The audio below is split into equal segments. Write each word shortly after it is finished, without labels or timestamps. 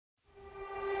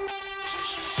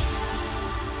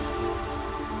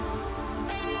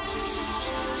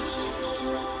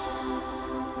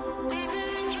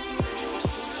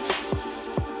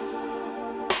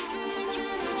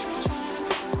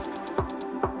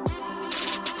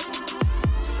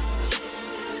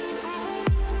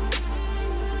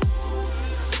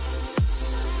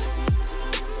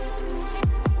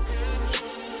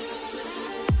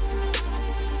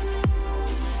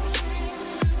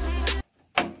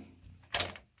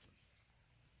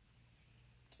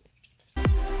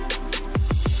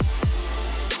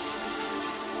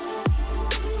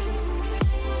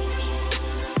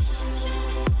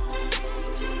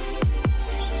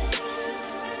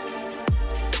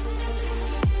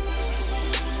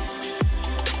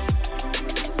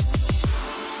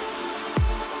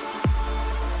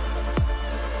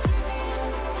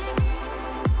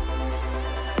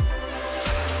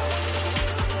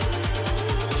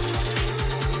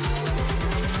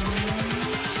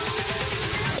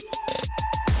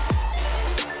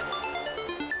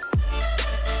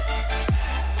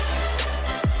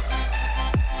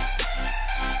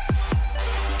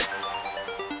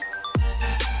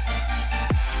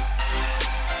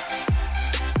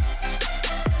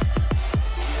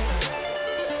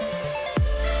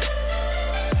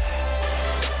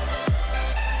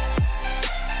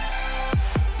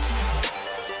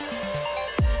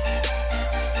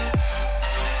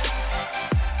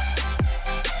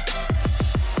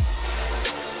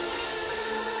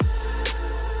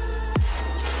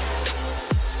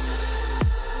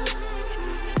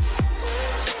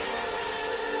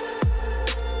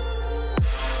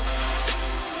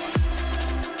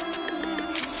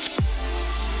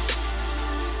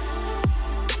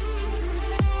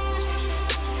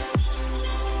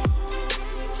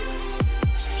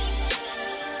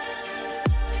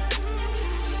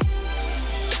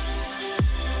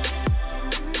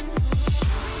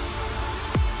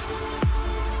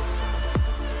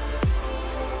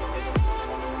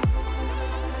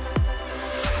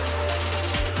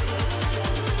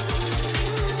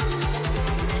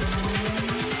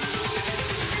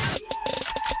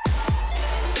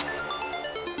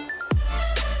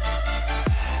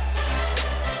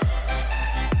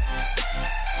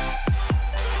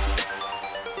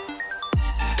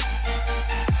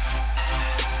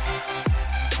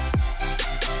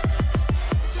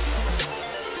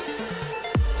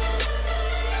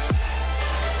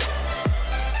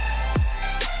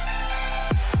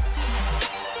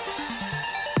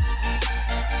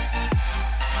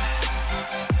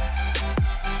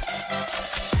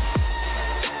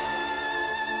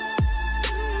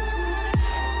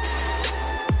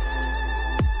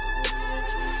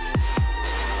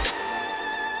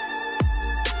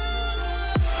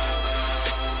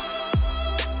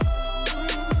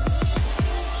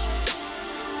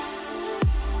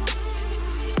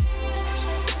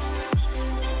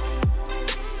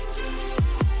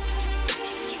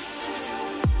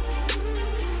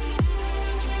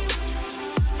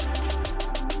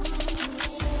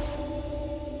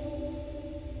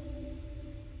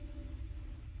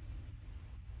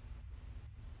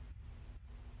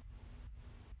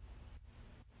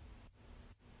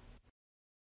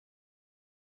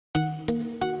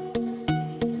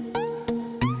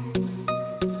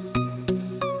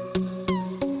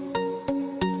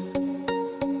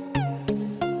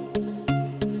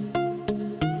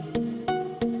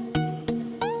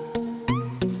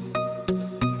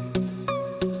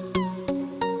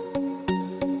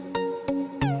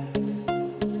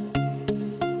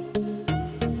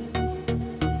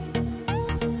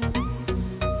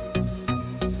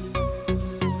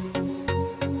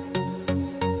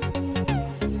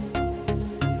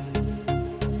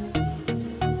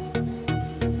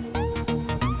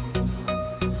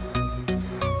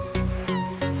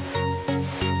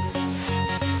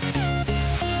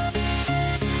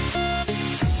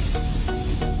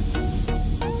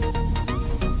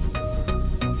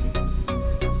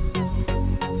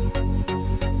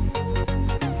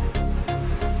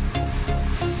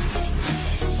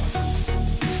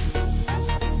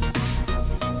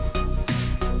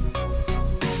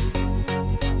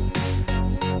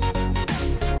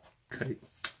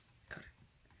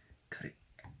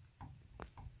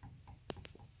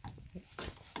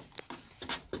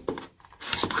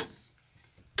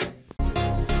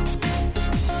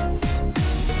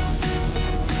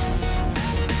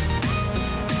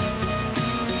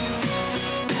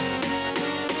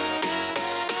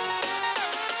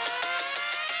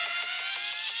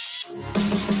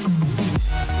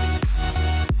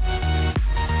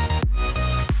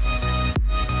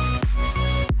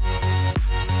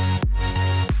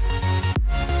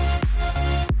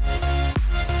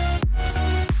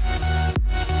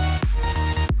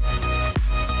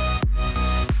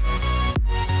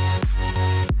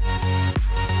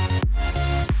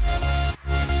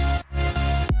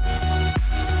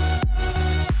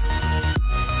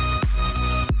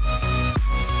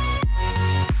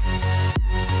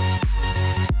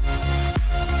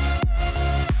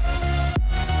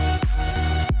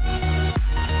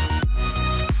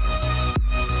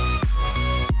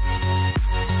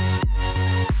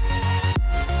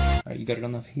You got it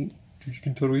on the heat? Dude, you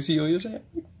can totally see all your sand.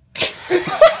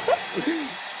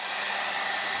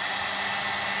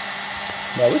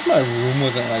 I wish my room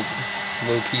wasn't like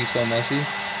low-key so messy.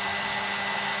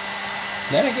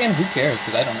 Then again, who cares?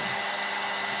 Because I don't.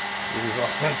 It is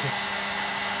authentic.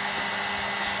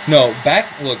 No,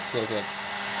 look.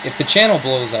 If the channel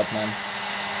blows up, man,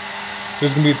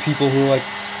 there's gonna be people who are like,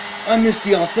 I miss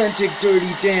the authentic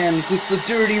Dirty Dan with the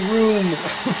dirty room.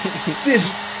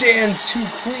 This Dan's too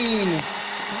clean.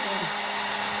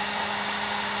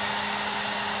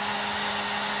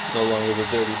 No longer the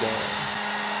Dirty Dan.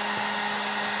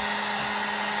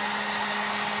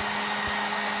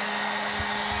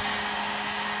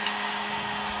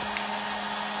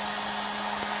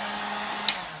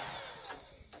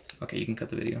 Okay, you can cut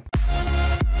the video.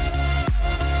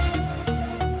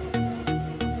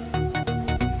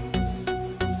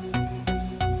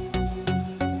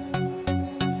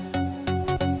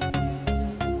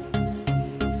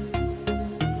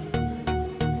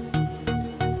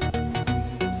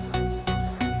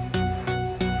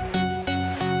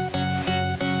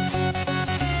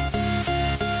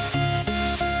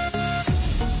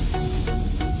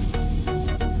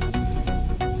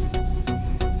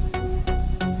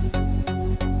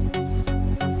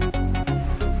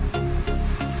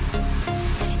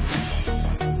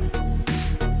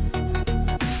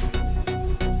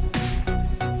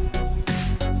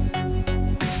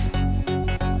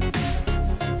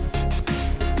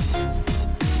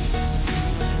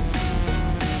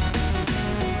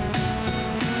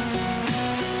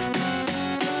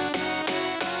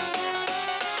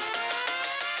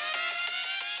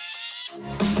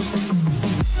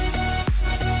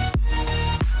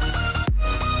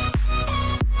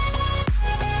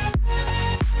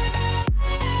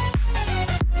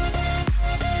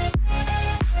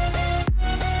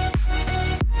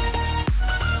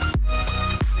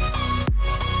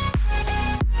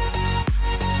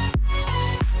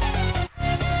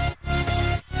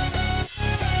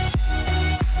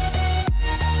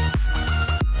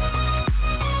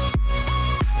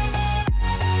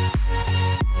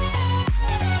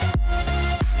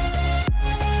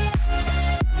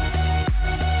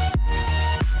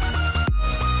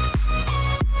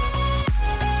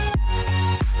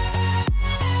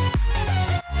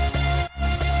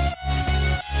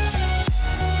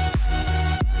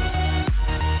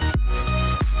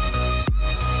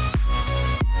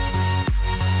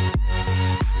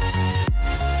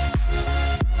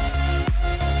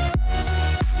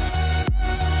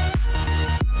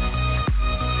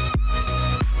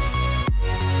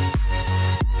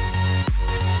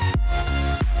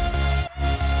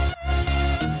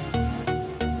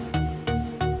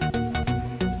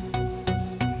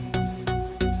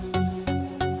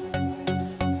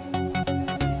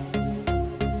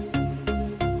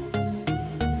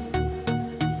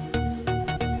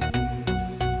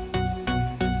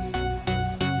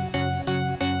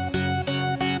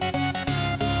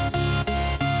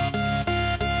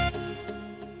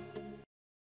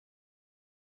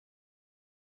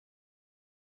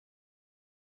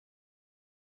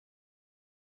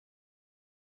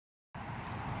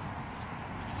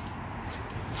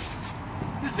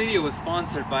 This video was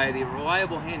sponsored by the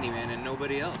Reliable Handyman and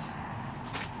nobody else.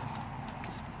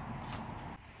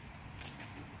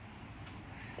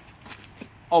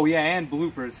 Oh yeah, and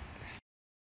bloopers.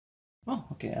 Oh,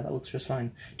 okay, yeah, that looks just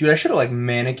fine. Dude, I should have, like,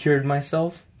 manicured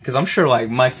myself. Because I'm sure, like,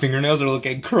 my fingernails are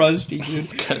looking crusty,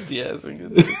 dude. Crusty ass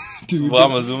fingernails. Dude, well,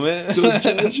 I'm gonna zoom in. Don't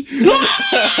judge.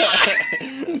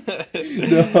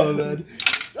 No, man.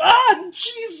 Ah,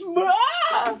 jeez,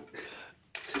 ah!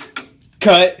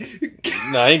 Cut.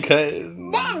 No, I ain't cutting.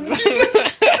 Mom, dude, I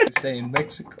just gotta say in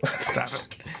Mexico. Stop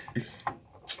it.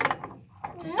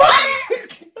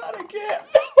 Not again.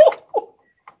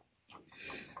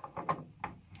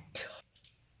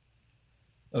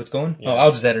 Oh, it's going? Yeah. Oh,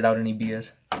 I'll just edit out any BS.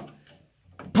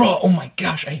 Bro, oh my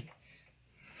gosh, Okay,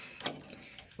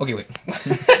 wait.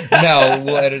 Now,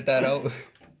 we'll edit that out.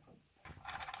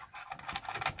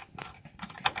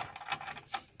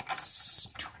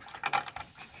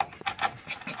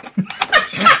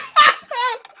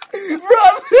 Bro,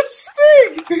 this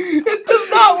thing! It does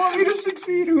not want me to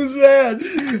succeed. Who's mad?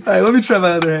 Alright, let me try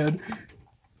my other hand.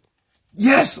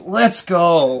 Yes, let's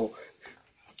go!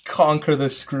 Conquer the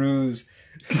screws.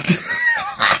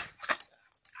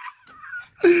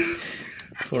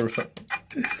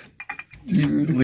 Dude.